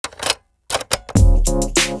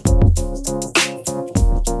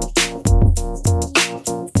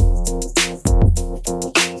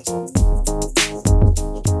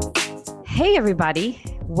Hey, everybody.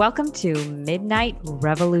 Welcome to Midnight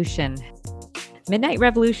Revolution. Midnight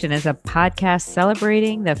Revolution is a podcast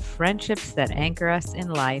celebrating the friendships that anchor us in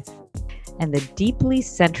life and the deeply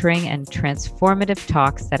centering and transformative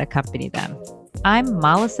talks that accompany them. I'm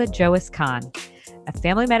Melissa Joas Khan, a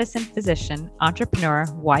family medicine physician, entrepreneur,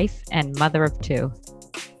 wife, and mother of two.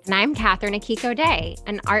 And I'm Catherine Akiko Day,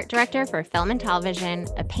 an art director for film and television,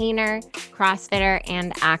 a painter, CrossFitter,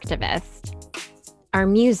 and activist. Our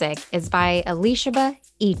music is by Elishaba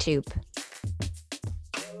Etup.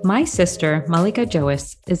 My sister, Malika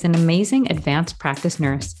Joas, is an amazing advanced practice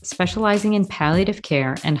nurse specializing in palliative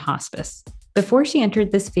care and hospice. Before she entered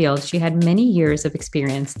this field, she had many years of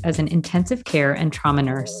experience as an intensive care and trauma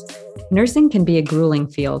nurse. Nursing can be a grueling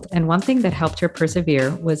field, and one thing that helped her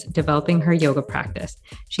persevere was developing her yoga practice.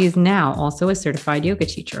 She is now also a certified yoga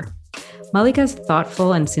teacher. Malika's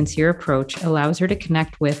thoughtful and sincere approach allows her to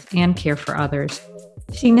connect with and care for others.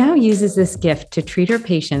 She now uses this gift to treat her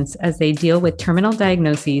patients as they deal with terminal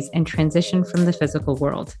diagnoses and transition from the physical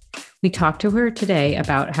world. We talked to her today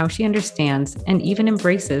about how she understands and even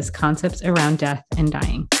embraces concepts around death and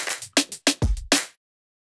dying.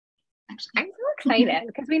 I'm so excited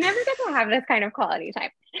because we never get to have this kind of quality time.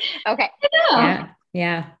 Okay.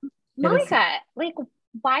 Yeah. Malika,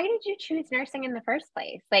 why did you choose nursing in the first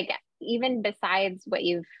place? Even besides what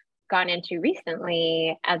you've gone into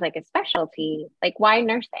recently as a specialty, why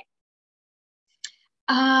nursing?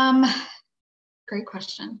 Great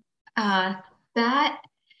question. That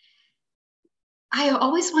I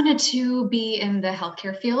always wanted to be in the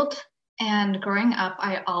healthcare field, and growing up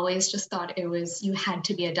I always just thought you had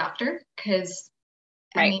to be a doctor because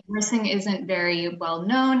nursing isn't very well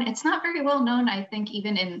known. It's not very well known, I think,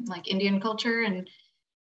 even in Indian culture and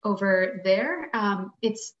over there.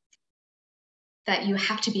 It's that you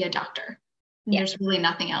have to be a doctor. Yeah. There's really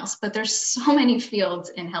nothing else, but there's so many fields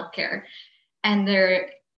in healthcare, and there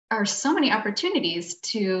are so many opportunities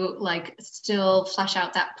to still flesh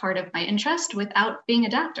out that part of my interest without being a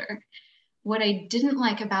doctor. What I didn't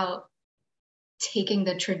like about taking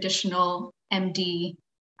the traditional MD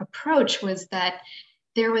approach was that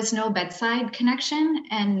there was no bedside connection,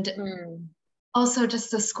 and also just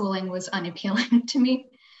the schooling was unappealing to me.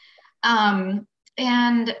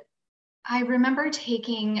 And I remember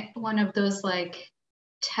taking one of those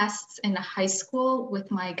tests in high school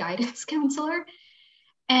with my guidance counselor,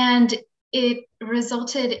 and it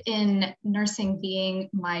resulted in nursing being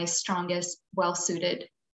my strongest, well-suited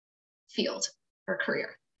field or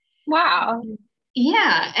career. Wow.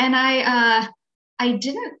 Yeah, and I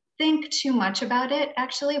didn't think too much about it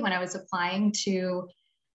actually when I was applying to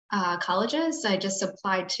colleges. I just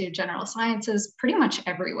applied to general sciences pretty much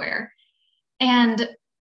everywhere, and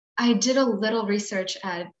I did a little research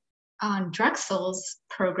on Drexel's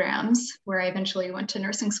programs, where I eventually went to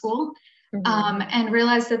nursing school, and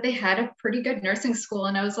realized that they had a pretty good nursing school.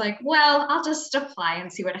 And I was like, well, I'll just apply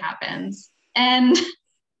and see what happens. And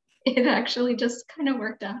it actually just kind of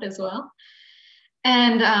worked out as well.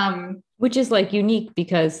 And which is unique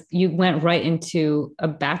because you went right into a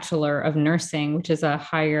Bachelor of Nursing, which is a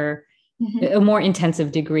higher, a more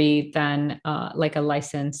intensive degree than a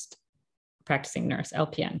licensed practicing nurse,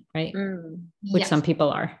 LPN, right? Which some people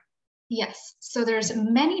are. Yes. So there's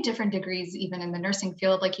many different degrees even in the nursing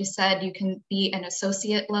field. Like you said, you can be an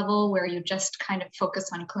associate level where you just kind of focus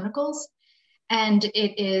on clinicals. And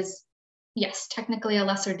it is, yes, technically a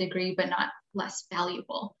lesser degree, but not less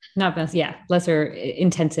valuable. Lesser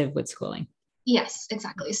intensive with schooling. Yes,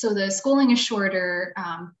 exactly. So the schooling is shorter.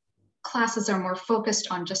 Classes are more focused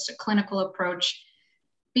on just a clinical approach.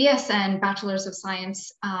 BSN, Bachelor's of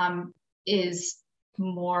Science, is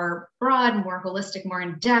more broad, more holistic, more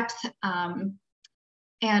in depth,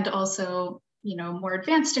 and also, more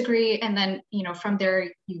advanced degree. And then, from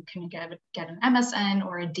there, you can get an MSN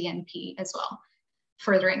or a DNP as well,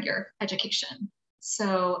 furthering your education.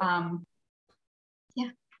 So,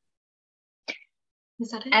 yeah.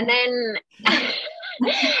 Is that it? And then,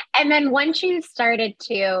 and then once you started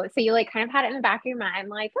to, so you kind of had it in the back of your mind,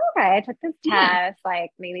 okay, I took this test,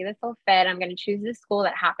 maybe this will fit. I'm going to choose this school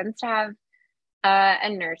that happens to have a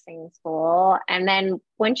nursing school. And then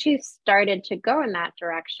once you started to go in that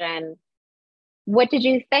direction, what did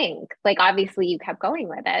you think? Obviously you kept going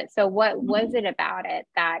with it. So what was it about it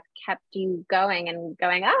that kept you going and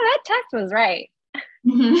going, oh, that test was right?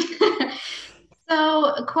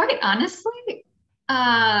 So quite honestly,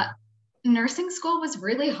 nursing school was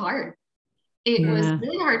really hard. It was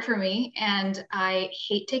really hard for me, and I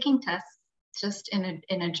hate taking tests just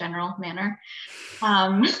in a general manner.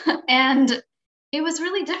 And it was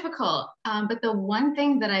really difficult. But the one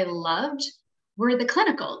thing that I loved were the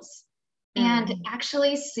clinicals. and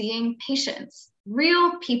actually seeing patients,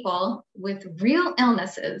 real people with real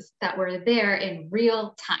illnesses that were there in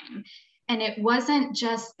real time. And it wasn't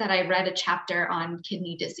just that I read a chapter on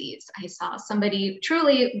kidney disease. I saw somebody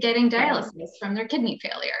truly getting dialysis from their kidney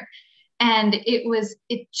failure. And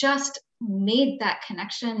it just made that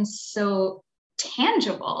connection so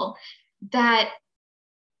tangible that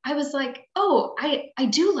I was like, oh, I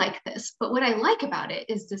do like this, but what I like about it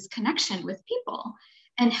is this connection with people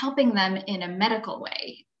and helping them in a medical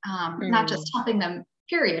way, not just helping them,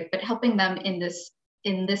 period, but helping them in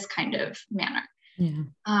this kind of manner. Yeah.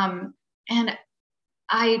 And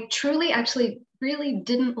I truly actually really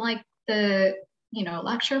didn't like the,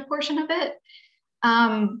 lecture portion of it.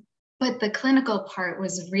 But the clinical part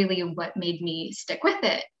was really what made me stick with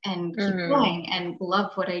it and keep going and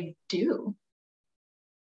love what I do.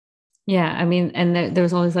 Yeah. I mean, and there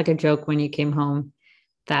was always like a joke when you came home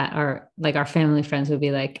that our family friends would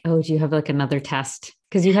be like, oh, do you have like another test?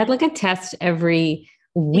 Because you had like a test every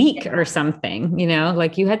week or something,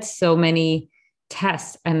 like you had so many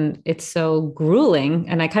tests and it's so grueling.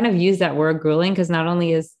 And I kind of use that word grueling because not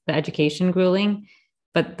only is the education grueling,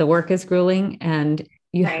 but the work is grueling and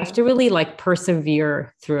you have to really like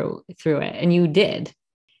persevere through it. And you did.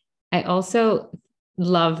 I also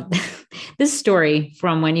love this story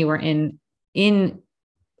from when you were in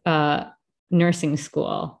nursing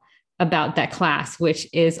school about that class, which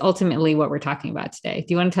is ultimately what we're talking about today. Do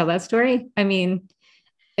you want to tell that story? I mean,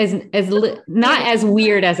 not as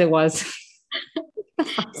weird as it was the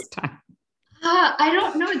first time. I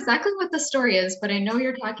don't know exactly what the story is, but I know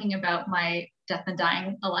you're talking about my death and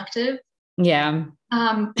dying elective. Yeah.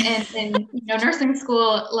 And in nursing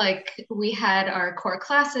school, like we had our core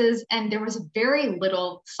classes and there was very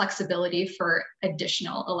little flexibility for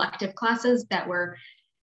additional elective classes that were,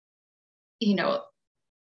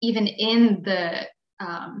 even in the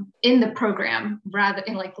program, rather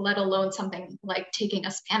than like, let alone something like taking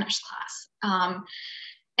a Spanish class.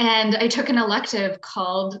 And I took an elective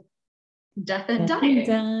called Death and Dying.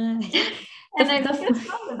 And I made a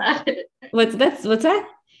song about it. What's that?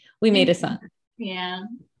 We made a song. Yeah,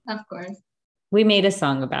 of course. We made a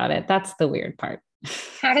song about it. That's the weird part.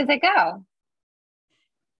 How does it go?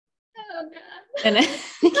 Oh God. And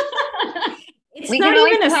it's not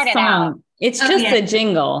even a song. It's just a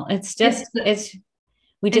jingle. It's just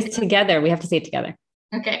together. We have to say it together.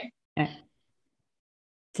 Okay.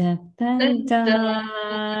 Death and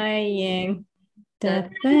dying.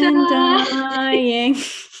 Death and dying.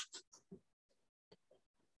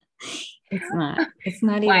 It's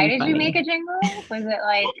not even Why did funny. you make a jingle? Was it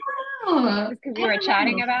like just because you were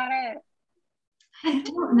chatting about it? I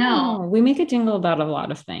don't know. We make a jingle about a lot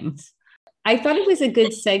of things. I thought it was a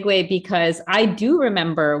good segue because I do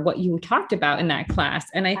remember what you talked about in that class.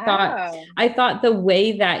 And I thought the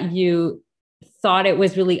way that you thought it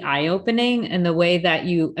was really eye-opening and the way that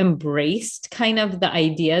you embraced kind of the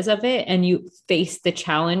ideas of it and you faced the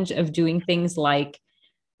challenge of doing things like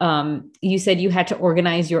you said you had to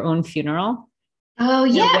organize your own funeral. Oh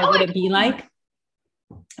yeah. What would it be like?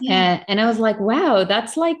 Yeah. And I was like, wow,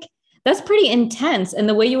 that's pretty intense. And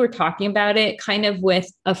the way you were talking about it, kind of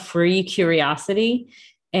with a free curiosity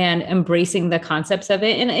and embracing the concepts of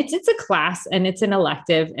it. And it's a class and it's an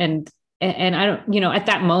elective. And I don't, at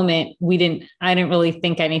that moment, I didn't really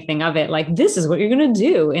think anything of it. Like, this is what you're going to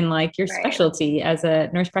do in like your specialty as a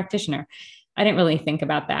nurse practitioner. I didn't really think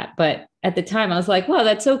about that. But at the time I was like, wow,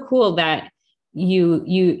 that's so cool that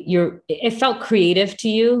it felt creative to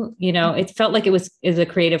you. It felt like is a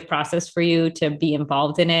creative process for you to be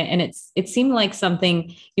involved in it. And it seemed like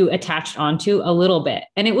something you attached onto a little bit.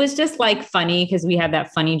 And it was just like funny because we had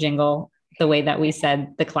that funny jingle, the way that we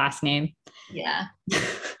said the class name. Yeah.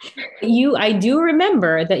 I do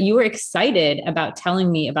remember that you were excited about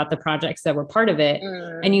telling me about the projects that were part of it.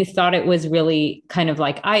 And you thought it was really kind of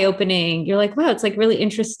like eye-opening. You're like, wow, it's like really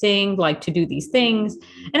interesting, like to do these things.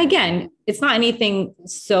 And again, it's not anything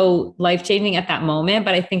so life-changing at that moment,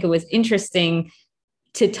 but I think it was interesting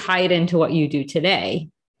to tie it into what you do today.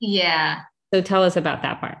 Yeah. So tell us about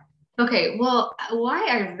that part. Okay. Well, why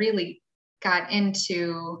I really got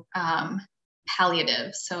into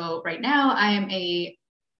palliative. So right now I am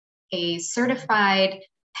a certified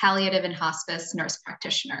palliative and hospice nurse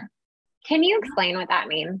practitioner. Can you explain what that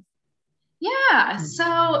means? Yeah,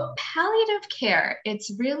 so palliative care,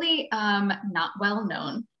 it's really not well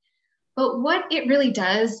known, but what it really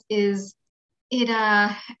does is it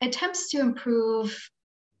attempts to improve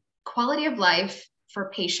quality of life for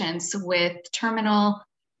patients with terminal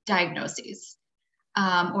diagnoses.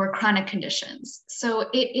 Or chronic conditions. So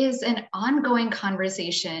it is an ongoing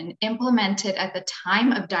conversation implemented at the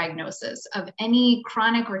time of diagnosis of any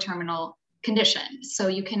chronic or terminal condition. So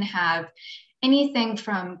you can have anything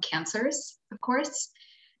from cancers, of course,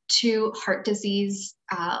 to heart disease,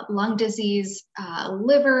 lung disease,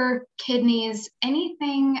 liver, kidneys,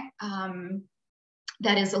 anything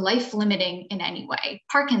that is life-limiting in any way,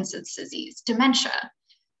 Parkinson's disease, dementia.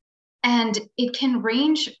 And it can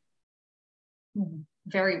range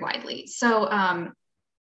very widely. So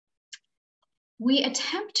we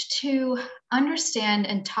attempt to understand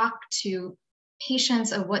and talk to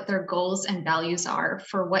patients of what their goals and values are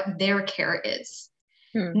for what their care is.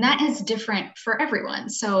 And that is different for everyone.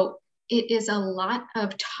 So it is a lot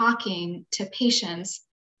of talking to patients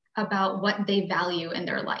about what they value in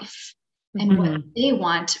their life and what they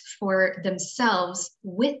want for themselves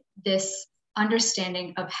with this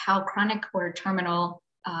understanding of how chronic or terminal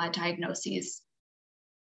diagnoses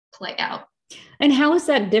play out. And how is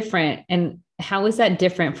that different? And how is that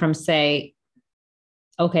different from, say,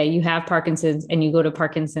 okay, you have Parkinson's and you go to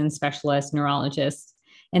Parkinson's specialist, neurologist,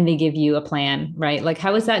 and they give you a plan, right? Like,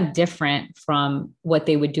 how is that different from what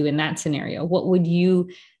they would do in that scenario? What would you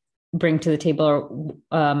bring to the table?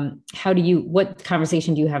 Or what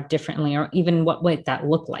conversation do you have differently? Or even what might that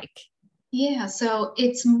look like? Yeah, so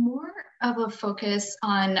it's more of a focus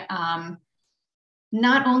on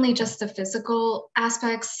not only just the physical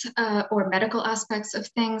aspects or medical aspects of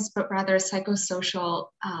things, but rather psychosocial,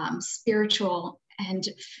 spiritual, and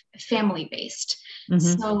family-based.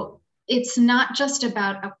 So it's not just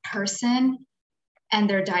about a person and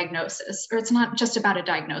their diagnosis, or it's not just about a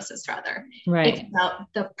diagnosis, rather. Right. It's about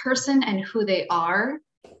the person and who they are,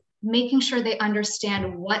 making sure they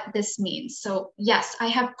understand what this means. So yes, I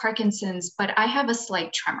have Parkinson's, but I have a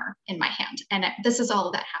slight tremor in my hand, and this is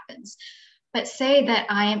all that happens. But say that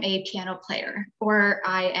I am a piano player or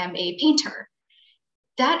I am a painter.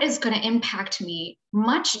 That is going to impact me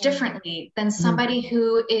much differently than somebody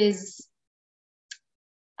who is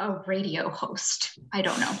a radio host. I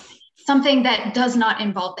don't know, something that does not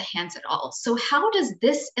involve the hands at all. So how does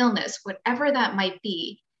this illness, whatever that might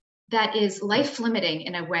be, that is life-limiting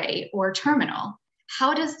in a way or terminal,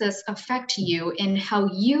 how does this affect you in how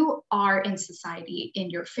you are in society, in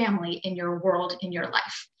your family, in your world, in your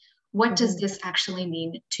life? What does this actually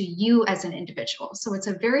mean to you as an individual? So it's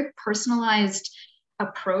a very personalized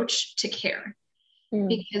approach to care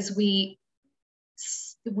because we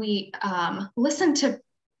listen to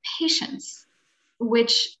patients,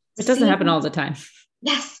 which it doesn't happen all the time.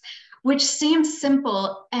 Yes, which seems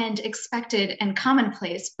simple and expected and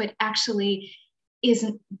commonplace, but actually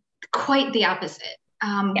isn't quite the opposite.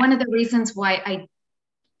 One of the reasons why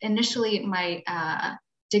my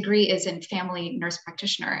degree is in family nurse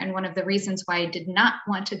practitioner, and one of the reasons why I did not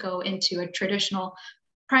want to go into a traditional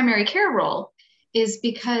primary care role is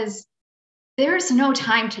because there's no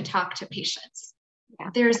time to talk to patients.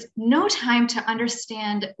 There's no time to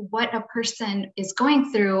understand what a person is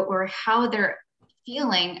going through or how they're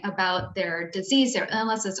feeling about their disease, their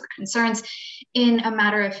illnesses, or concerns in a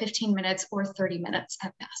matter of 15 minutes or 30 minutes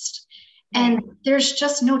at best. And there's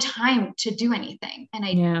just no time to do anything. And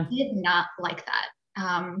I did not like that.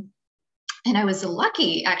 And I was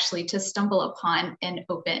lucky actually to stumble upon an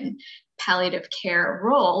open palliative care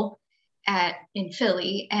role in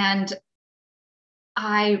Philly. And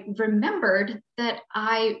I remembered that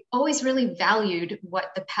I always really valued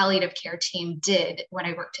what the palliative care team did when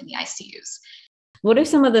I worked in the ICUs. What are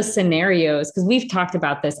some of the scenarios? Because we've talked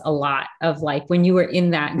about this a lot of like when you were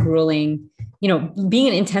in that grueling, being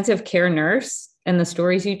an intensive care nurse and the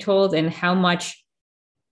stories you told and how much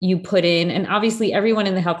you put in, and obviously everyone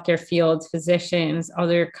in the healthcare field, physicians,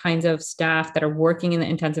 other kinds of staff that are working in the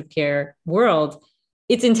intensive care world,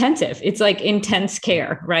 it's intensive. It's like intense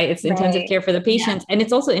care, right? It's intensive care for the patients. And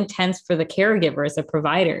it's also intense for the caregivers, the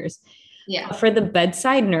providers. For the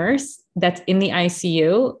bedside nurse that's in the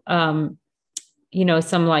ICU,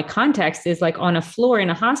 some like context is like on a floor in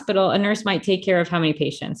a hospital, a nurse might take care of how many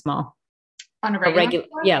patients, Mal? On a regular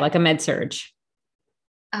floor? Yeah, like a med surge.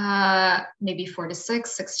 Maybe 4 to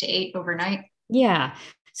 6, 6 to 8 overnight. Yeah.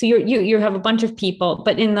 So you have a bunch of people,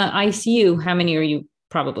 but in the ICU, how many are you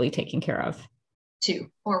probably taking care of?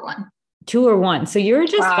 2 or 1. 2 or 1. So you're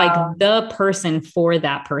just like the person for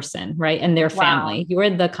that person, right? And their family. You are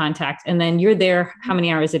the contact. And then you're there how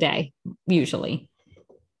many hours a day, usually?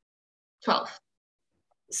 12.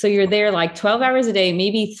 So you're there like 12 hours a day,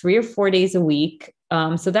 maybe 3 or 4 days a week.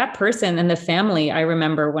 So that person and the family, I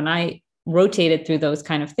remember when I rotated through those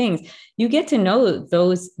kind of things, you get to know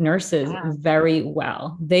those nurses very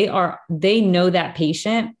well. They know that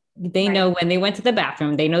patient They know when they went to the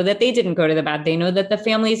bathroom, they know that they didn't go to the bath. They know that the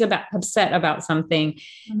family is upset about something.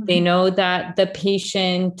 Mm-hmm. They know that the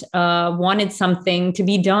patient wanted something to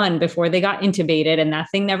be done before they got intubated and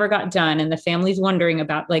that thing never got done. And the family's wondering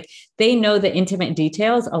about, like, they know the intimate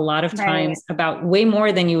details a lot of times about way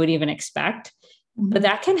more than you would even expect. Mm-hmm. But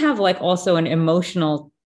that can have like also an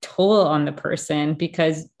emotional toll on the person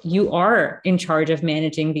because you are in charge of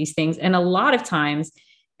managing these things. And a lot of times,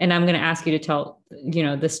 and I'm going to ask you to tell,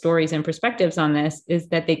 the stories and perspectives on this, is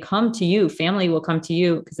that they come to you, family will come to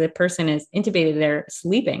you because the person is intubated, they're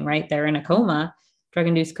sleeping, right? They're in a coma,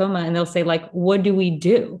 drug-induced coma, and they'll say like, what do we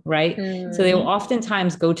do? Right. Mm-hmm. So they will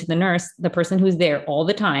oftentimes go to the nurse, the person who's there all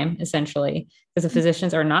the time, essentially, because the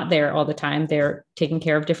physicians are not there all the time. They're taking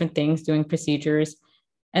care of different things, doing procedures.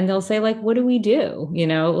 And they'll say like, what do we do?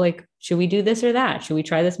 Like, should we do this or that? Should we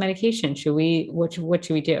try this medication? What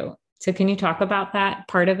should we do? So can you talk about that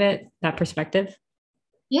part of it, that perspective?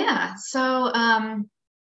 Yeah. So I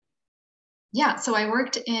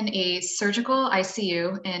worked in a surgical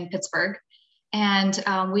ICU in Pittsburgh, and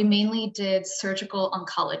we mainly did surgical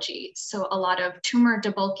oncology. So a lot of tumor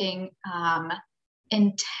debulking,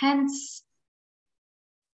 intense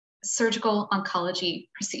surgical oncology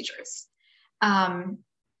procedures.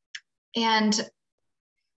 And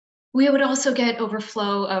we would also get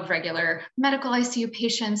overflow of regular medical ICU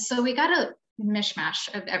patients. So we got a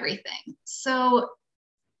mishmash of everything. So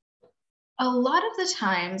a lot of the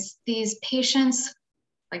times, these patients,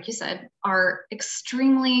 like you said, are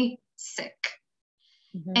extremely sick.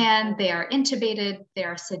 Mm-hmm. And they are intubated, they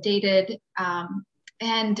are sedated.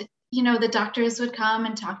 And the doctors would come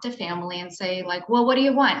and talk to family and say like, well, what do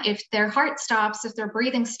you want? If their heart stops, if their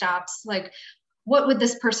breathing stops, like, what would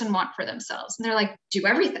this person want for themselves? And they're like, do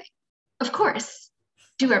everything. Of course,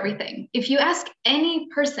 do everything. If you ask any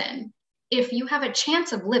person, if you have a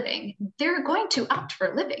chance of living, they're going to opt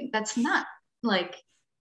for living. That's not like,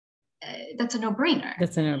 that's a no-brainer.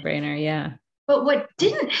 That's a no-brainer, yeah. But what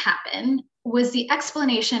didn't happen was the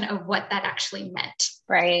explanation of what that actually meant.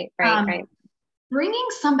 Right. Bringing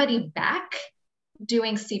somebody back,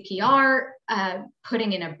 doing CPR,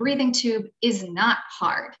 putting in a breathing tube is not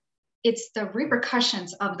hard. It's the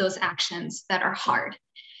repercussions of those actions that are hard.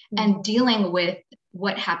 Mm-hmm. And dealing with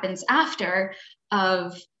what happens after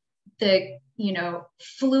of the,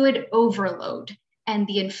 fluid overload and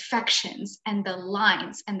the infections and the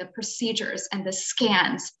lines and the procedures and the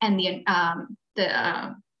scans and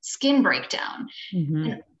the skin breakdown. Mm-hmm.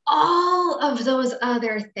 And all of those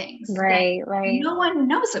other things right. no one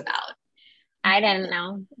knows about. I didn't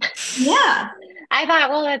know. Yeah. I thought,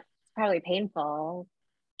 well, that's probably painful.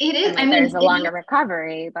 It is. I mean, there's a longer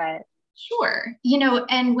recovery, but. Sure.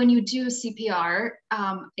 And when you do CPR,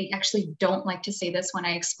 I actually don't like to say this when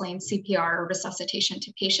I explain CPR or resuscitation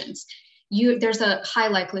to patients. There's a high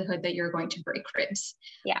likelihood that you're going to break ribs.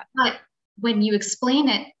 Yeah. But when you explain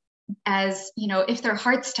it as, if their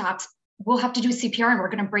heart stops, we'll have to do CPR and we're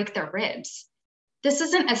going to break their ribs. This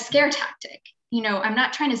isn't a scare tactic. I'm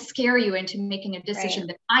not trying to scare you into making a decision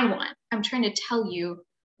that I want. I'm trying to tell you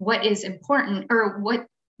what is important or what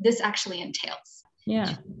this actually entails.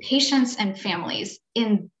 Yeah. Patients and families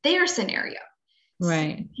in their scenario.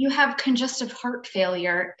 Right. So you have congestive heart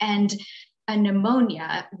failure and a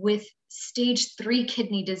pneumonia with stage 3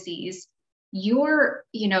 kidney disease. Your,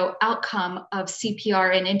 outcome of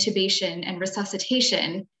CPR and intubation and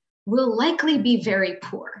resuscitation will likely be very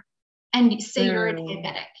poor. And say you're a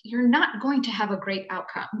diabetic, you're not going to have a great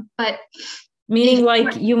outcome. But meaning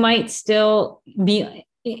like you might still be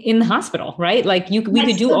in the hospital, right? Like we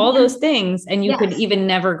could do all those things and you could even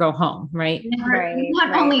never go home, right?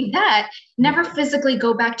 Not only that, never physically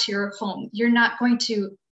go back to your home. You're not going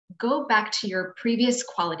to go back to your previous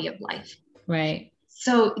quality of life. Right.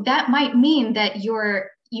 So that might mean that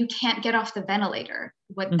you can't get off the ventilator.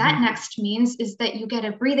 What that next means is that you get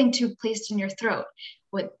a breathing tube placed in your throat.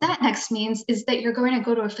 What that next means is that you're going to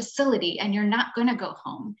go to a facility and you're not going to go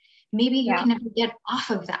home. Maybe you can never get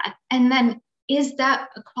off of that. And then is that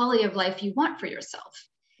a quality of life you want for yourself?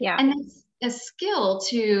 Yeah. And it's a skill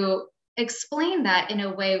to explain that in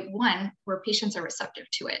a way, one, where patients are receptive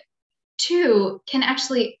to it. Two, can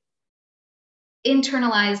actually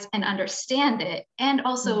internalize and understand it. And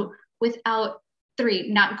also without, three,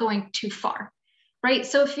 not going too far. Right.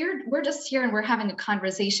 So if we're just here and we're having a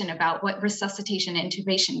conversation about what resuscitation and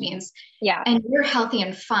intubation means. Yeah. And you're healthy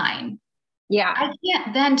and fine. Yeah. I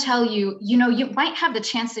can't then tell you, you might have the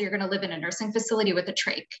chance that you're going to live in a nursing facility with a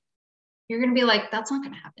trach. You're going to be like, that's not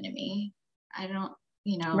going to happen to me. I don't,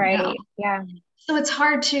 Right. know. Yeah. So it's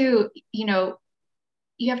hard to, you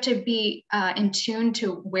have to be in tune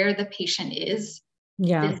to where the patient is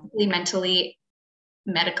physically, mentally,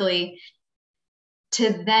 medically,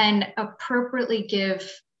 to then appropriately give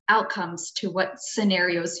outcomes to what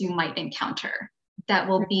scenarios you might encounter that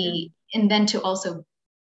will be, and then to also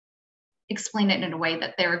explain it in a way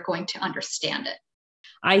that they're going to understand it.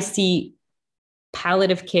 I see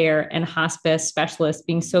palliative care and hospice specialists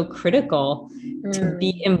being so critical to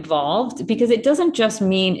be involved, because it doesn't just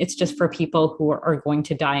mean it's just for people who are going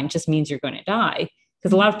to die and just means you're going to die,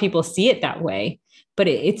 because a lot of people see it that way, but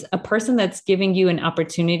it's a person that's giving you an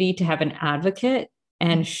opportunity to have an advocate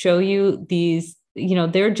and show you these,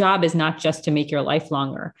 their job is not just to make your life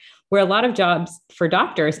longer, where a lot of jobs for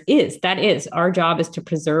doctors is our job is to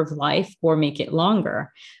preserve life or make it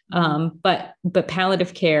longer. But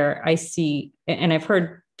palliative care, I see, and I've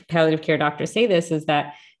heard palliative care doctors say this, is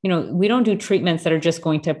that, we don't do treatments that are just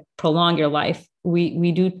going to prolong your life.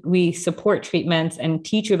 We support treatments and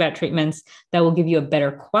teach you about treatments that will give you a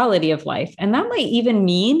better quality of life. And that might even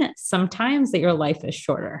mean sometimes that your life is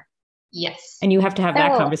shorter. Yes. And you have to have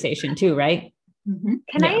that conversation too, right?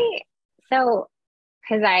 Because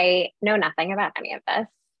I know nothing about any of this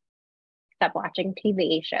except watching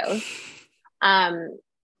TV shows.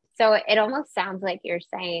 So it almost sounds like you're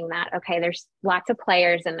saying that, okay, there's lots of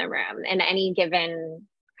players in the room. In any given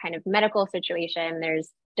kind of medical situation, there's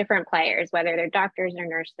different players, whether they're doctors or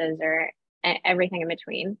nurses or everything in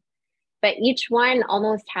between. But each one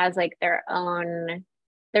almost has like their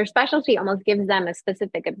specialty almost gives them a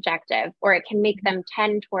specific objective, or it can make them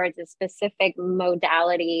tend towards a specific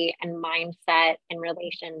modality and mindset in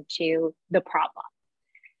relation to the problem.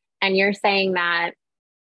 And you're saying that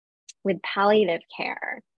with palliative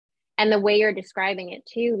care, and the way you're describing it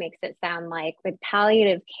too makes it sound like with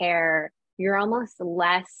palliative care, you're almost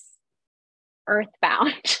less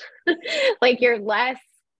earthbound. Like you're less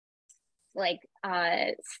like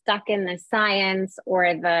stuck in the science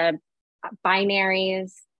or the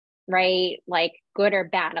binaries, right? Like good or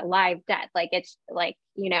bad, alive, dead. Like it's like,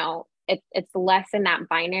 it's less in that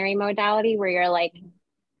binary modality where you're like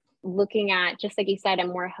looking at, just like you said, a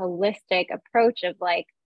more holistic approach of like,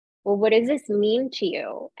 well, what does this mean to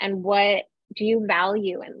you? And what do you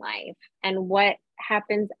value in life? And what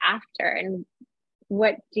happens after? And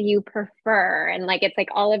what do you prefer? And like, it's like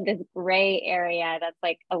all of this gray area that's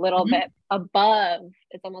like a little bit above,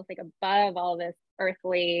 it's almost like above all this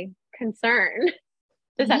earthly concern.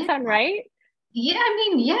 Does that sound right? Yeah, I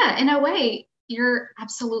mean, yeah, in a way, you're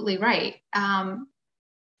absolutely right.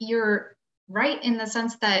 You're right in the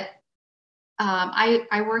sense that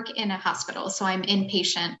I work in a hospital, so I'm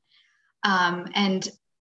inpatient. And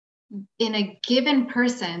in a given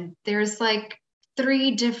person, there's like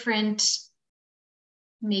 3 different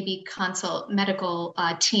maybe medical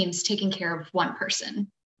teams taking care of one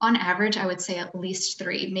person. On average, I would say at least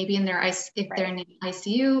 3, maybe if they're in the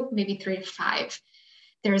ICU, maybe 3 to 5.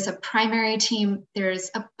 There's a primary team,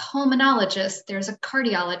 there's a pulmonologist, there's a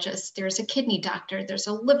cardiologist, there's a kidney doctor, there's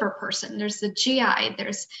a liver person, there's a GI,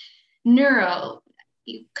 there's neuro.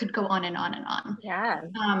 You could go on and on and on. Yeah.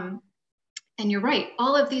 And you're right,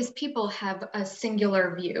 all of these people have a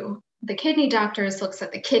singular view. The kidney doctors looks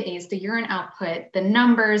at the kidneys, the urine output, the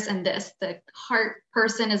numbers and this. The heart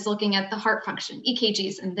person is looking at the heart function,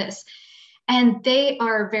 EKGs and this. And they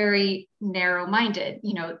are very narrow-minded.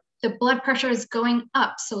 The blood pressure is going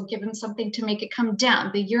up, so give them something to make it come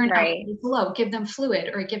down. The urine output is low, give them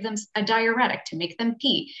fluid or give them a diuretic to make them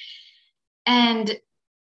pee. And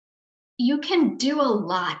you can do a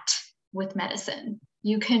lot with medicine.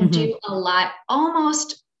 You can do a lot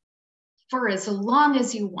almost for as long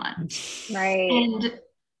as you want. Right. And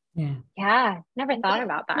never thought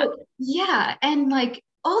about that. Yeah. And like,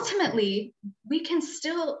 ultimately we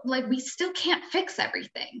still can't fix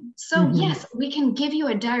everything. So yes, we can give you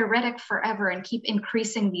a diuretic forever and keep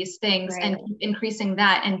increasing these things and keep increasing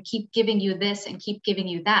that and keep giving you this and keep giving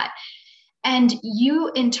you that. And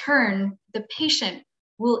you, in turn, the patient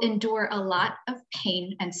will endure a lot of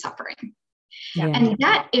pain and suffering. Yeah. And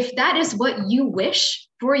if that is what you wish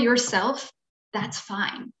for yourself, that's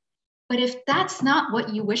fine. But if that's not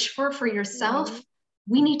what you wish for yourself,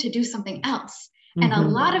 we need to do something else. And a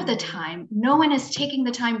lot of the time, no one is taking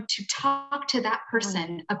the time to talk to that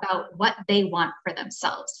person about what they want for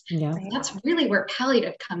themselves. Yeah. So that's really where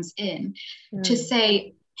palliative comes in to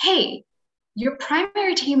say, hey, your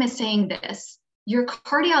primary team is saying this, your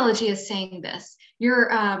cardiology is saying this, your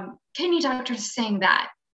kidney doctor is saying that.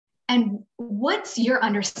 And what's your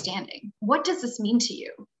understanding? What does this mean to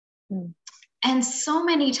you? And so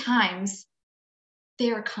many times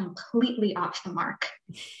they are completely off the mark.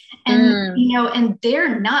 And, and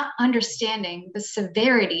they're not understanding the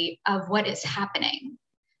severity of what is happening.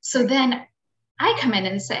 So then I come in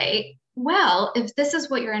and say, well, if this is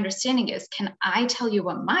what your understanding is, can I tell you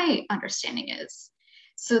what my understanding is?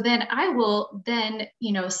 So then I will then,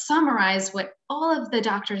 summarize what all of the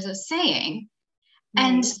doctors are saying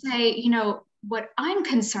and say, what I'm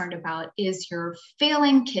concerned about is your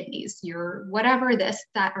failing kidneys, your whatever this,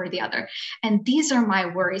 that, or the other. And these are my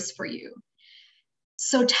worries for you.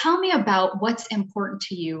 So tell me about what's important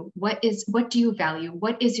to you. What do you value?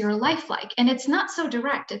 What is your life like? And it's not so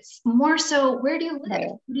direct. It's more so, where do you live? Right.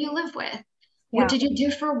 Who do you live with? Yeah. What did you do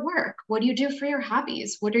for work? What do you do for your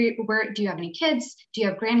hobbies? Where do you have any kids? Do you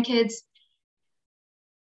have grandkids?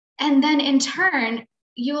 And then in turn,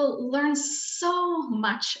 you'll learn so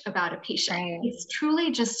much about a patient. Right. It's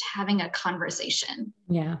truly just having a conversation.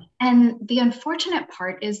 Yeah. And the unfortunate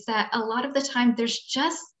part is that a lot of the time there's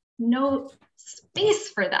just no space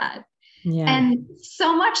for that. Yeah. And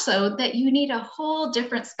so much so that you need a whole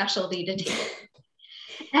different specialty to take it.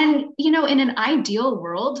 And, in an ideal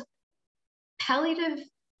world, palliative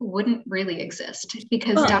wouldn't really exist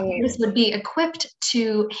because doctors would be equipped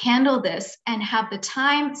to handle this and have the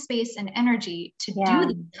time, space, and energy to do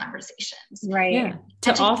these conversations. Right. Yeah.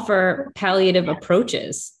 To offer palliative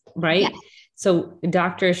approaches, right? Yeah. So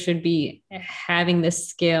doctors should be having the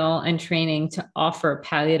skill and training to offer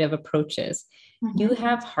palliative approaches. Mm-hmm. You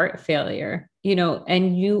have heart failure,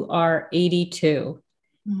 and you are 82.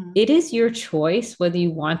 Mm-hmm. It is your choice whether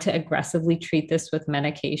you want to aggressively treat this with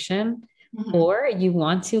medication, mm-hmm. or you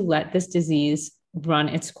want to let this disease run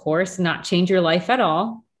its course, not change your life at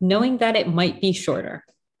all, knowing that it might be shorter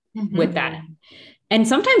mm-hmm. with that. And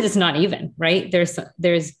sometimes it's not even, right? There's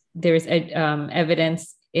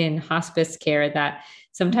evidence in hospice care that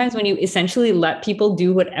sometimes when you essentially let people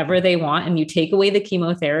do whatever they want and you take away the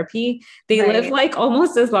chemotherapy, they live like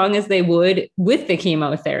almost as long as they would with the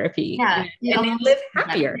chemotherapy. Yeah. And they live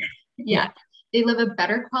happier. Yeah. They live a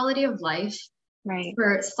better quality of life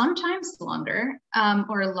for sometimes longer,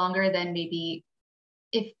 or longer than maybe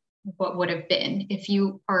what would have been if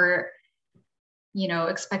you are,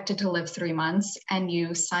 expected to live 3 months and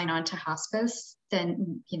you sign on to hospice,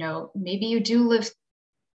 then, maybe you do live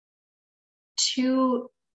 2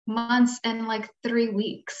 months and like 3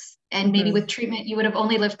 weeks. And maybe with treatment, you would have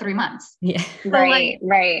only lived 3 months. Yeah. So right.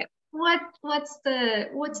 What's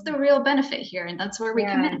the real benefit here? And that's where we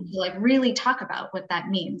come in to really talk about what that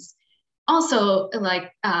means. Also,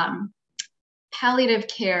 palliative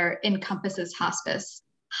care encompasses hospice.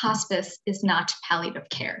 Hospice is not palliative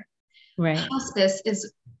care. Right. Hospice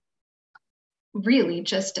is really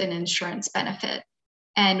just an insurance benefit.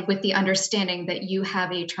 And with the understanding that you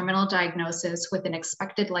have a terminal diagnosis with an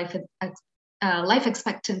expected life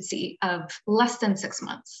expectancy of less than 6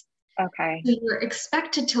 months. Okay. So you're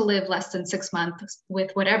expected to live less than 6 months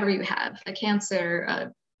with whatever you have, a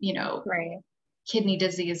cancer, kidney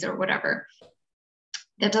disease or whatever.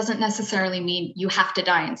 That doesn't necessarily mean you have to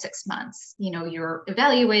die in 6 months. You're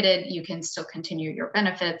evaluated, you can still continue your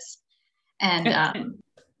benefits.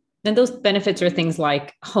 And those benefits are things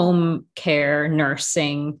like home care,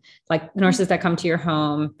 nursing, like nurses that come to your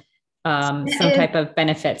home, some type of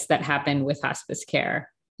benefits that happen with hospice care.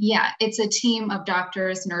 Yeah, it's a team of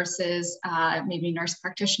doctors, nurses, maybe nurse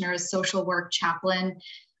practitioners, social work, chaplain,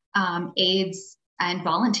 aides, and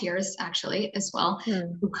volunteers actually as well,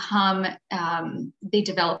 who come, they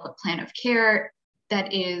develop a plan of care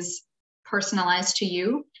that is personalized to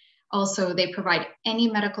you. Also, they provide any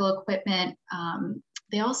medical equipment.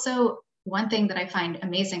 They also, one thing that I find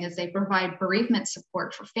amazing is they provide bereavement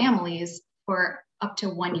support for families for up to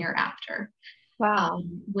 1 year after. Wow.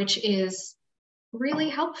 Which is really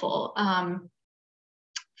helpful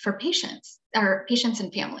for patients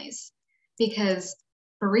and families, because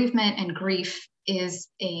bereavement and grief is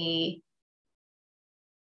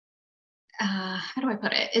how do I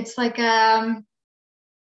put it? It's like,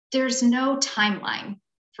 there's no timeline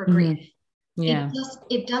for grief. Yeah.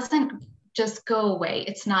 It doesn't just go away.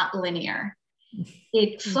 It's not linear.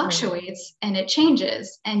 It fluctuates and it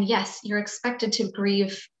changes. And yes, you're expected to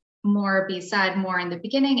grieve more, be sad more in the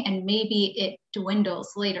beginning, and maybe it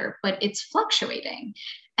dwindles later, but it's fluctuating.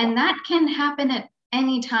 And that can happen at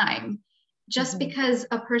any time. Just because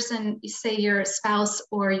a person, say your spouse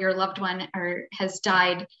or your loved one has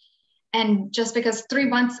died, and just because 3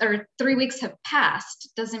 months or 3 weeks have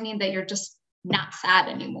passed, doesn't mean that you're just not sad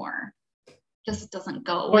anymore. Just doesn't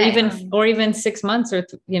go away. Or even 6 months or, a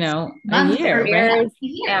year. Right?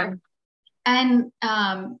 Yeah. And,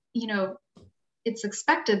 it's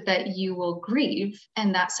expected that you will grieve,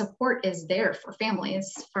 and that support is there for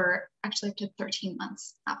families for actually up to 13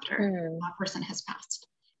 months after a person has passed,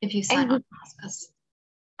 if you sign on hospice.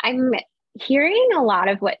 I'm hearing a lot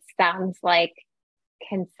of what sounds like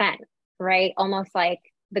consent, right? Almost like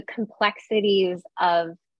the complexities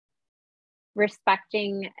of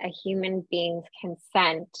respecting a human being's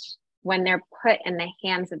consent when they're put in the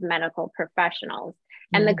hands of medical professionals.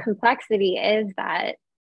 And the complexity is that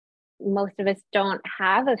most of us don't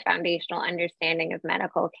have a foundational understanding of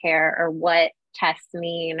medical care or what tests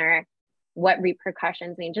mean or what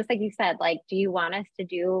repercussions mean. Just like you said, like, do you want us to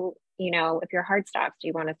do, if your heart stops, do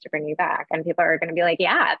you want us to bring you back? And people are going to be like,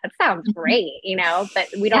 yeah, that sounds great, but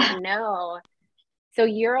we don't know. So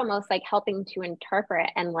you're almost like helping to interpret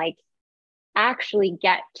and like actually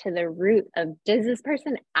get to the root of, does this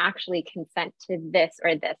person actually consent to this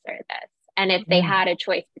or this or this? And if they had a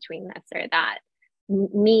choice between this or that,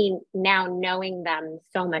 me now knowing them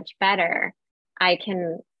so much better, I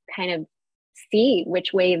can kind of see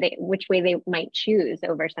which way they might choose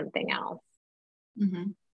over something else.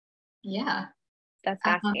 Mm-hmm. Yeah. That's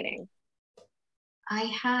fascinating. I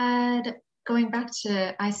had, going back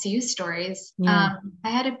to ICU stories, I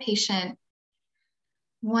had a patient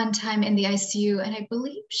one time in the ICU, and I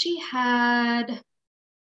believe she had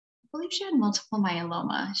multiple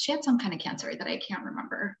myeloma. She had some kind of cancer that I can't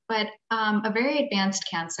remember, but a very advanced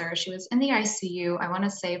cancer. She was in the ICU, I want to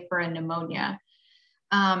say for a pneumonia.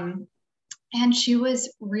 And she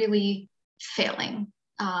was really failing.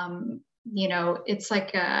 It's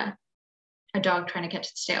like a dog trying to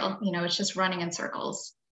catch its tail. It's just running in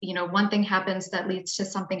circles. One thing happens that leads to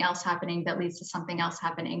something else happening, that leads to something else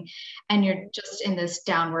happening. And you're just in this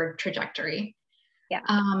downward trajectory. Yeah.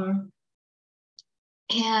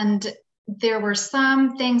 And there were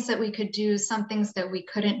some things that we could do, some things that we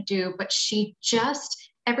couldn't do, but she just,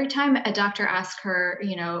 every time a doctor asked her,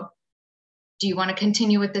 do you want to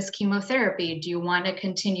continue with this chemotherapy? Do you want to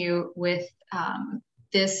continue with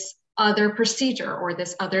this other procedure or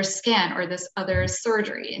this other scan or this other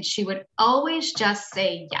surgery? And she would always just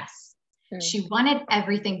say yes. She wanted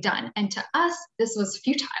everything done. And to us, this was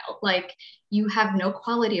futile. Like, you have no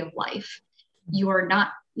quality of life. You are not,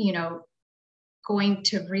 going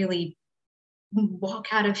to really walk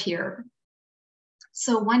out of here.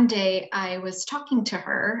 So one day I was talking to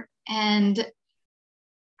her, and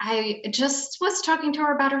I just was talking to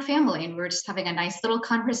her about her family, and we were just having a nice little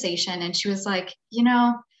conversation. And she was like,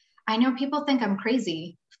 I know people think I'm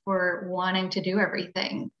crazy for wanting to do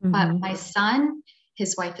everything, but my son,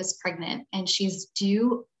 his wife is pregnant, and she's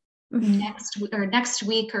due next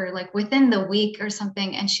week or like within the week or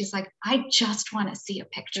something. And she's like, I just want to see a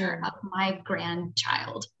picture of my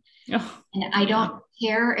grandchild. And I don't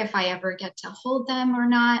care if I ever get to hold them or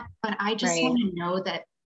not, but I just want to know that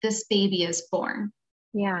this baby is born.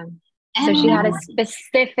 Yeah. And so she had a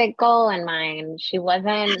specific goal in mind. It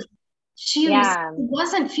wasn't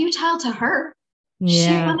futile to her. She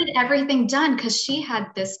wanted everything done because she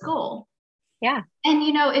had this goal. Yeah. And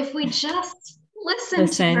if we just listen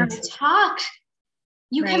to her talk,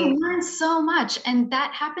 you can learn so much. And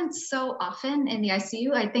that happens so often in the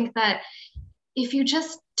ICU. I think that if you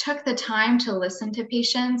just took the time to listen to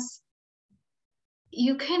patients,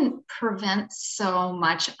 you can prevent so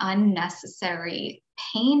much unnecessary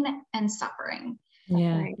pain and suffering.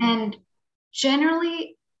 Yeah. And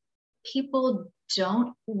generally, people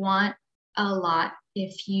don't want a lot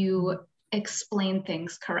if you explain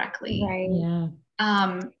things correctly. Right. Yeah.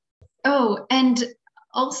 And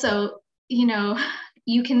also,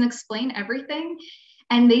 you can explain everything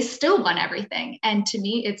and they still want everything. And to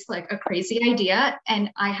me, it's like a crazy idea.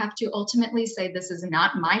 And I have to ultimately say, this is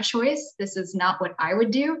not my choice. This is not what I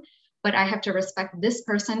would do, but I have to respect this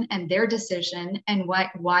person and their decision and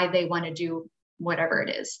why they want to do whatever it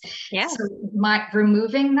is. Yeah. So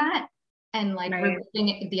removing that and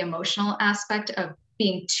removing the emotional aspect of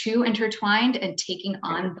being too intertwined and taking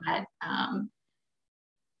on that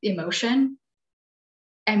emotion.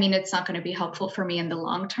 I mean, it's not going to be helpful for me in the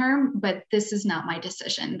long term, but this is not my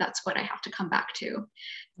decision. That's what I have to come back to.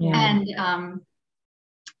 Yeah. And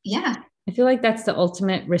I feel like that's the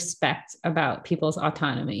ultimate respect about people's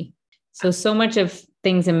autonomy. So much of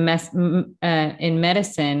things in medicine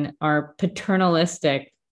are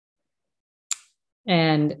paternalistic.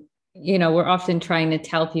 And, we're often trying to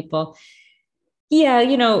tell people, I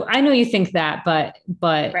know you think that, but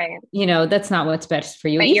that's not what's best for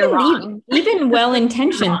you. But you're wrong. Even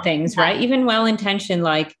well-intentioned things, right? Even well-intentioned,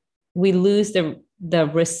 like, we lose the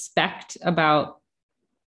respect about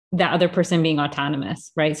that other person being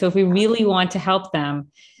autonomous, right? So if we really want to help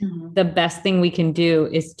them, the best thing we can do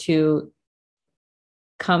is to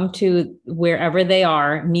come to wherever they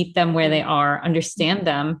are, meet them where they are, understand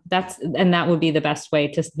them. And that would be the best way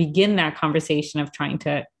to begin that conversation of trying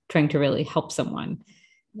to really help someone.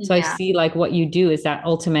 So I see like what you do is that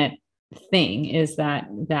ultimate thing, is that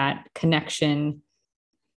connection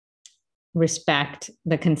respect,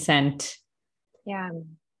 the consent, Yeah.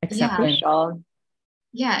 acceptance. Crucial.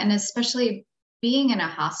 Yeah. And especially being in a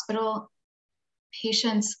hospital,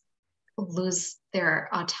 patients lose their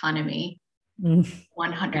autonomy Mm,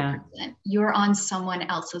 100%. You're on someone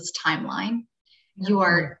else's timeline. You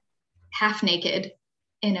are half naked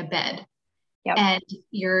in a bed. Yep. And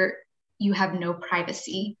you have no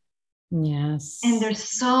privacy. Yes. And there's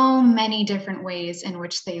so many different ways in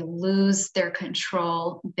which they lose their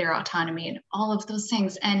control, their autonomy, and all of those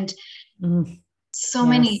things. And so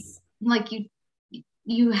many, like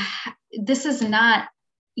this is not,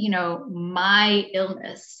 my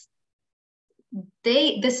illness.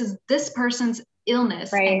 This is this person's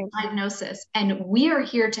illness and diagnosis, and we are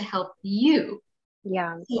here to help you.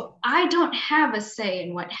 Yeah. So I don't have a say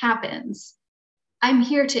in what happens. I'm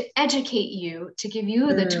here to educate you, to give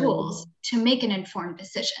you the tools to make an informed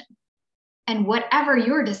decision. And whatever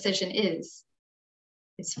your decision is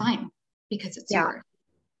fine because it's yours.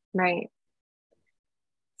 Right.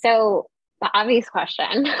 So the obvious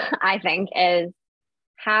question, I think, is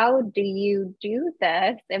how do you do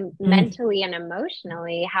this mentally and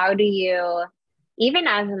emotionally? How do you, even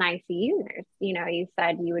as an ICU nurse, you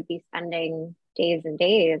said you would be spending days and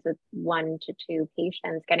days with 1 to 2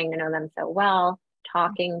 patients, getting to know them so well,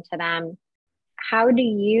 talking to them. How do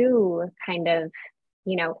you kind of,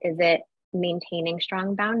 is it maintaining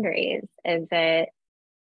strong boundaries? Is it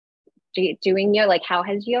doing how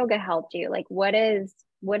has yoga helped you? Like, what is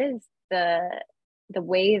the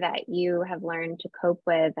way that you have learned to cope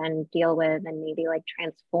with and deal with and maybe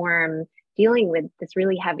transform dealing with this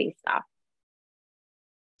really heavy stuff?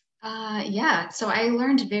 So I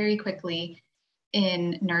learned very quickly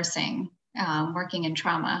in nursing, working in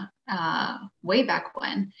trauma, way back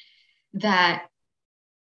when, that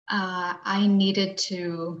I needed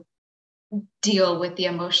to deal with the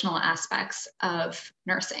emotional aspects of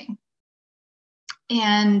nursing.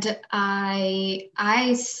 And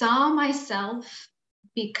I saw myself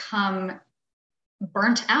become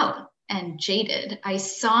burnt out and jaded. I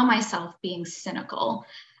saw myself being cynical.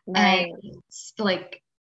 Right.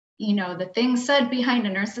 And the things said behind a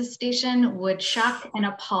nurse's station would shock and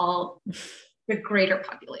appall the greater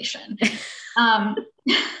population.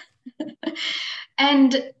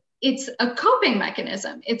 And it's a coping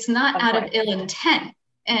mechanism. It's not out of ill intent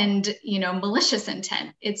and, malicious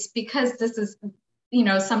intent. It's because this is,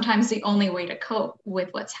 sometimes the only way to cope with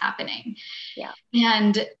what's happening. Yeah.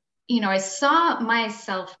 And, I saw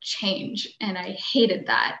myself change and I hated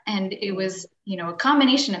that. And it was, a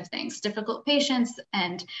combination of things, difficult patients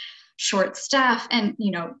and short staff and,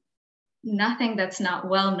 nothing that's not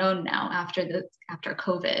well known now after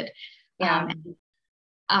COVID. Yeah.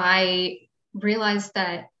 I realized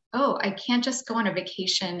that, I can't just go on a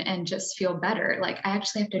vacation and just feel better. Like I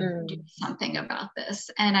actually have to do something about this.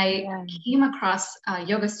 And I came across a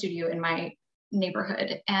yoga studio in my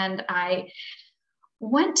neighborhood and I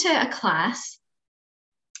went to a class,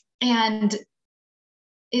 and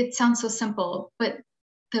it sounds so simple, but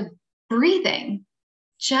the breathing,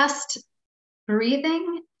 just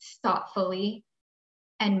breathing thoughtfully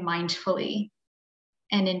and mindfully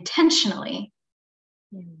and intentionally,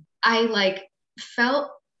 I felt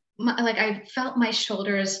my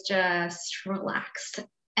shoulders just relax,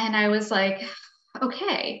 and I was like,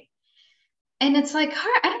 okay. And it's hard,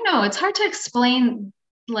 I don't know, it's hard to explain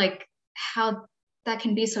how that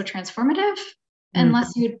can be so transformative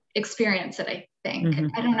unless you experience it, I think.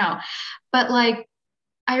 I don't know. But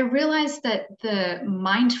I realized that the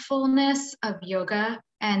mindfulness of yoga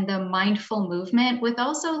and the mindful movement with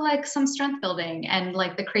also some strength building and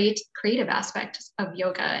the creative aspect of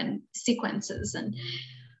yoga and sequences and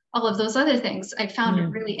all of those other things, I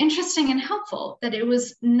found really interesting and helpful. That it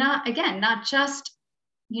was not just,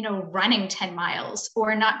 running 10 miles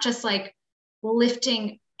or not just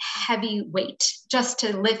lifting heavy weight just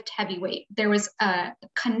to lift heavy weight. There was a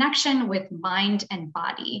connection with mind and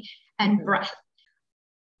body and breath.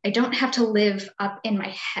 I don't have to live up in my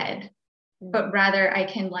head, but rather I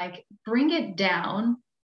can bring it down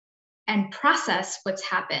and process what's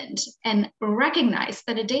happened and recognize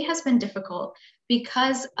that a day has been difficult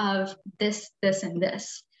because of this, this, and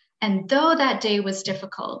this. And though that day was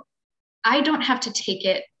difficult, I don't have to take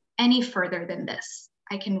it any further than this.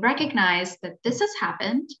 I can recognize that this has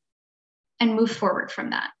happened and move forward from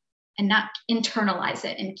that and not internalize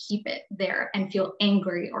it and keep it there and feel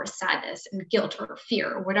angry or sadness and guilt or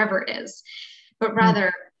fear or whatever it is, but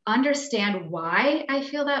rather understand why I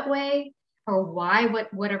feel that way or why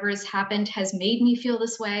whatever has happened has made me feel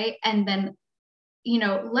this way, and then,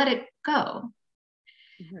 let it go.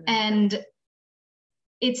 And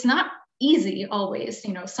it's not easy always.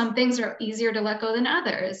 Some things are easier to let go than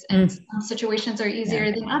others, and some situations are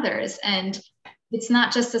easier than others. And it's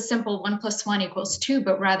not just a simple 1 + 1 = 2,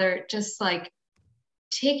 but rather just like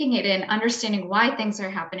taking it in, understanding why things are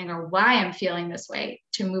happening or why I'm feeling this way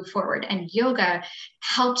to move forward. And yoga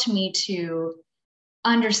helped me to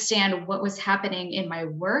understand what was happening in my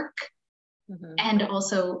work, and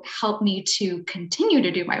also helped me to continue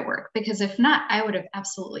to do my work, because if not, I would have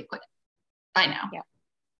absolutely quit by now. Yeah.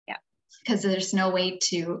 Because there's no way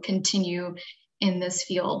to continue in this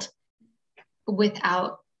field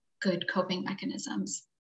without good coping mechanisms.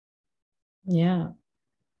 Yeah.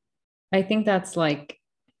 I think that's like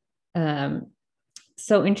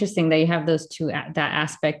so interesting that you have those two, that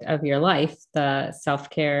aspect of your life, the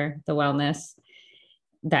self-care, the wellness,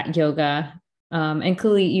 that yoga. And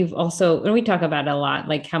clearly you've also, and we talk about it a lot,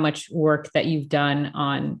 like how much work that you've done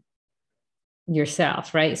on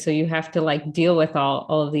yourself, right? So you have to like deal with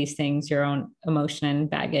all of these things, your own emotion and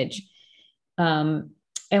baggage. And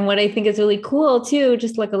what I think is really cool too,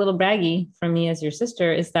 just like a little braggy from me as your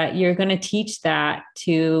sister, is that you're going to teach that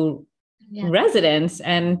to residents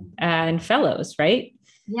and fellows, right?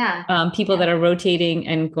 Yeah. People that are rotating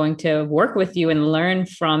and going to work with you and learn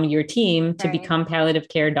from your team to become palliative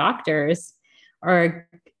care doctors are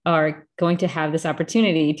going to have this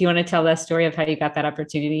opportunity. Do you want to tell that story of how you got that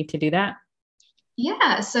opportunity to do that?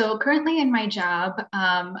 Yeah. So currently in my job,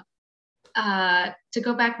 to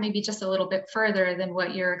go back maybe just a little bit further than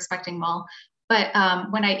what you're expecting, Mal, but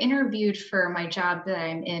when I interviewed for my job that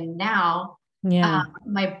I'm in now,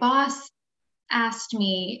 my boss asked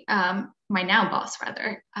me, my now boss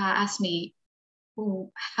rather, asked me,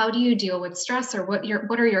 how do you deal with stress, or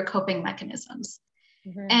what are your coping mechanisms?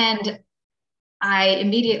 And I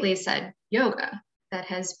immediately said yoga. That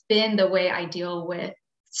has been the way I deal with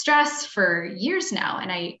stress for years now, and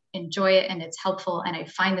I enjoy it, and it's helpful, and I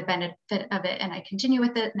find the benefit of it, and I continue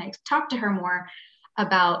with it. And I talked to her more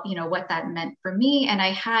about what that meant for me, and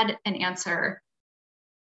I had an answer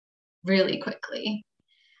really quickly.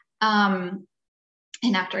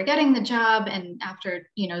 And after getting the job, and after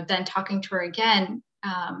then talking to her again,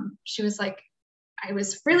 she was like, I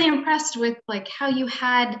was really impressed with like how you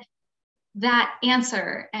had that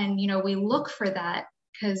answer. And we look for that,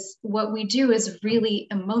 because what we do is really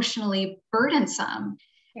emotionally burdensome.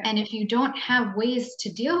 And if you don't have ways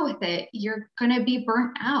to deal with it, you're going to be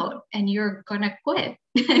burnt out, and you're going to quit,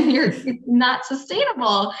 and you're not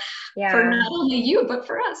sustainable for not only you, but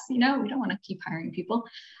for us. We don't want to keep hiring people.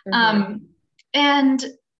 And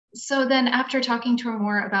so then after talking to her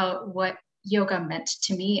more about what yoga meant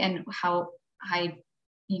to me and how I,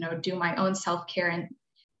 do my own self-care, and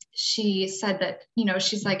she said that,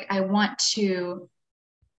 she's like, I want to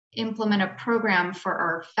implement a program for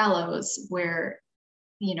our fellows where,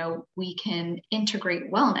 we can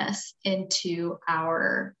integrate wellness into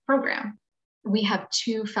our program. We have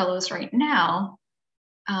 2 fellows right now,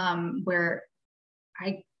 where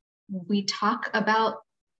we talk about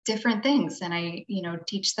different things, and I,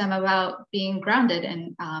 teach them about being grounded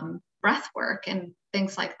and breath work and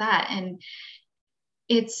things like that. And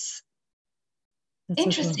it's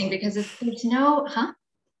interesting because there's no,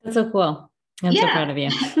 That's so cool. I'm so proud of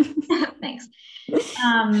you. Thanks.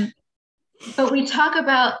 But we talk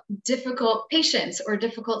about difficult patients or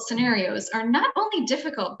difficult scenarios, or not only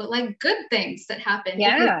difficult, but like good things that happen.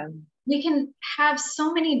 Yeah. We can have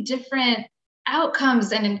so many different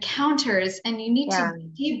outcomes and encounters, and you need to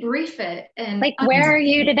debrief it. And like, where are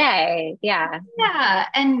you today? Yeah.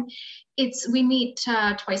 And we meet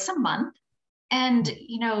twice a month. And,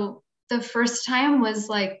 the first time was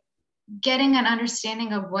like getting an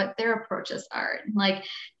understanding of what their approaches are. Like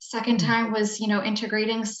second time was,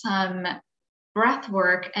 integrating some breath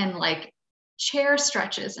work and like chair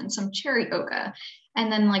stretches and some chair yoga.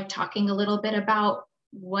 And then like talking a little bit about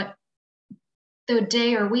what the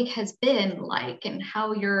day or week has been like, and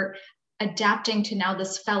how you're adapting to now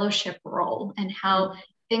this fellowship role, and how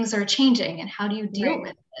things are changing, and how do you deal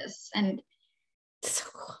with this? And so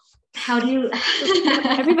cool. How do you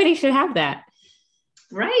everybody should have that,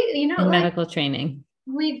 right? In medical training,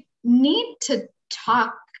 we need to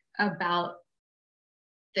talk about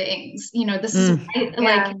things. This is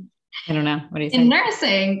like, I don't know, what do you say? In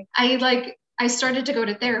nursing, I started to go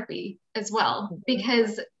to therapy as well,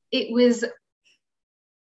 because it was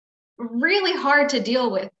really hard to deal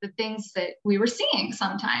with the things that we were seeing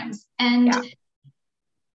sometimes. And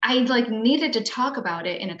I needed to talk about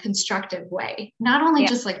it in a constructive way, not only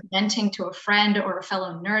just like venting to a friend or a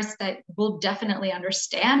fellow nurse that will definitely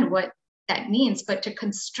understand what that means, but to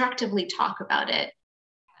constructively talk about it.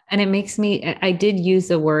 And it makes me, I did use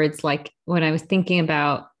the words like when I was thinking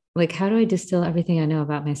about like, how do I distill everything I know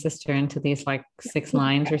about my sister into these like 6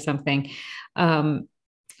 lines or something?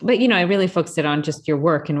 But, I really focused it on just your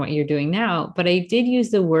work and what you're doing now. But I did use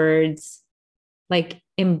the words like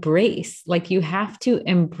embrace, like you have to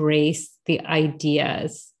embrace the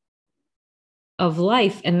ideas of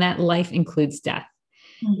life, and that life includes death.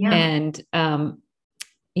 Yeah. And,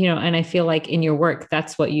 and I feel like in your work,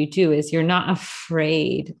 that's what you do, is you're not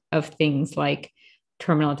afraid of things like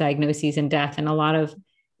terminal diagnoses and death. And a lot of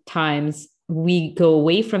times we go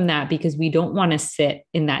away from that because we don't want to sit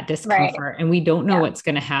in that discomfort, and we don't know what's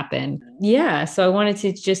going to happen. Yeah. So I wanted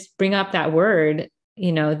to just bring up that word,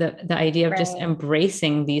 the idea of just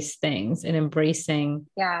embracing these things and embracing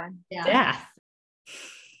death.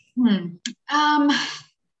 I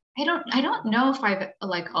don't know if I've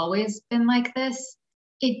like always been like this.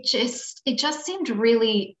 It just seemed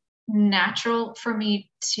really natural for me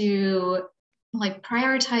to like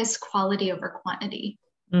prioritize quality over quantity.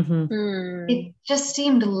 It just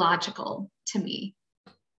seemed logical to me.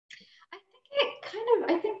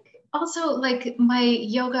 I think also like my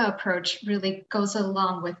yoga approach really goes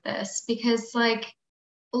along with this, because like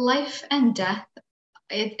life and death,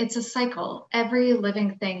 it's a cycle. Every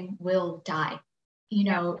living thing will die,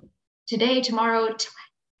 today, tomorrow,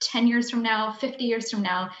 10 years from now, 50 years from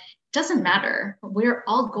now, doesn't matter. We're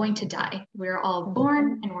all going to die. We're all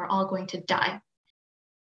born and we're all going to die.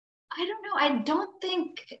 I don't know. I don't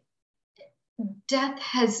think death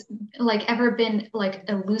has like ever been like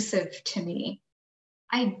elusive to me.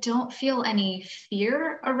 I don't feel any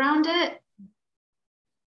fear around it.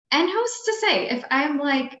 And who's to say, if I'm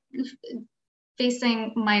like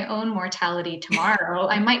facing my own mortality tomorrow,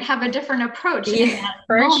 I might have a different approach.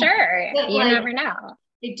 For sure. You never know.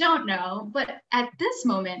 I don't know. But at this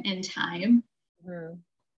moment in time,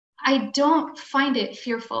 I don't find it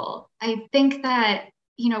fearful. I think that,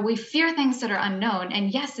 we fear things that are unknown.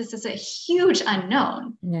 And yes, this is a huge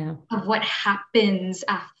unknown of what happens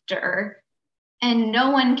after. And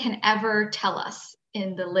no one can ever tell us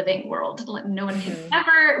in the living world. No one can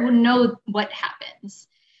ever know what happens.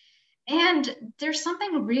 And there's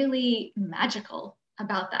something really magical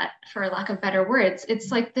about that, for lack of better words.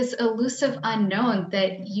 It's like this elusive unknown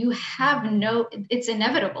that it's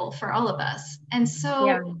inevitable for all of us. And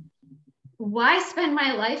so why spend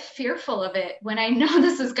my life fearful of it when I know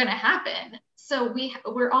this is going to happen? So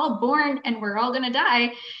we're all born and we're all going to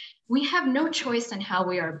die. We have no choice in how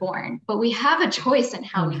we are born, but we have a choice in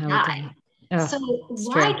how we die. So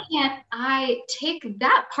why can't I take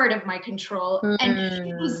that part of my control and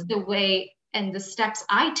choose the way and the steps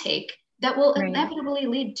I take that will inevitably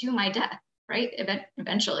lead to my death, right?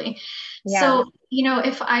 Eventually. So,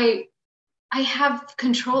 if I have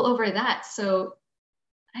control over that. So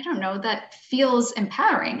I don't know, that feels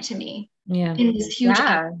empowering to me in this huge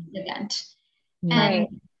event. And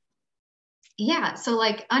so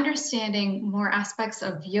like understanding more aspects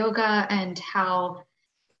of yoga and how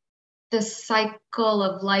the cycle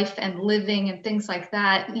of life and living and things like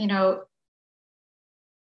that,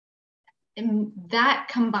 and that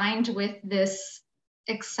combined with this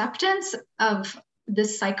acceptance of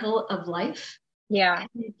this cycle of life,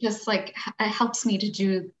 it just like it helps me to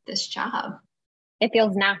do this job. It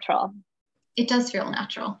feels natural. It does feel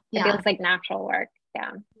natural. It feels like natural work.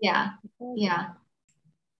 Yeah.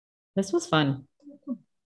 This was fun.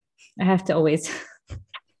 I have to always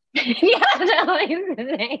I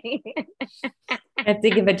have to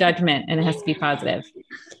give a judgment, and it has to be positive.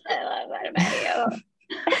 I love that about you.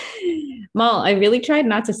 Mal, I really tried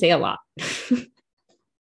not to say a lot. You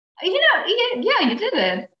did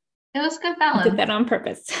it. It was good balance. I did that on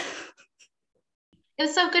purpose. It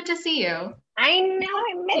was so good to see you. I know,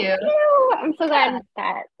 I miss you. I'm so glad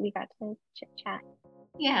that we got to chit chat.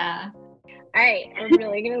 Yeah. All right, I'm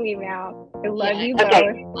really gonna leave now. I love you both.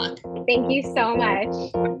 Okay. Thank you so much.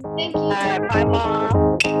 Thank you. Bye,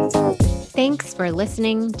 Mom. Thanks for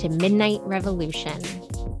listening to Midnight Revolution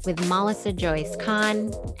with Melissa Joyce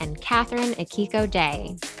Kahn and Catherine Akiko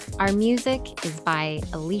Day. Our music is by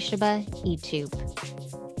Elishaba Etube.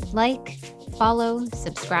 Like, follow,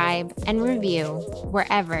 subscribe, and review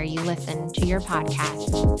wherever you listen to your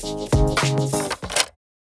podcast.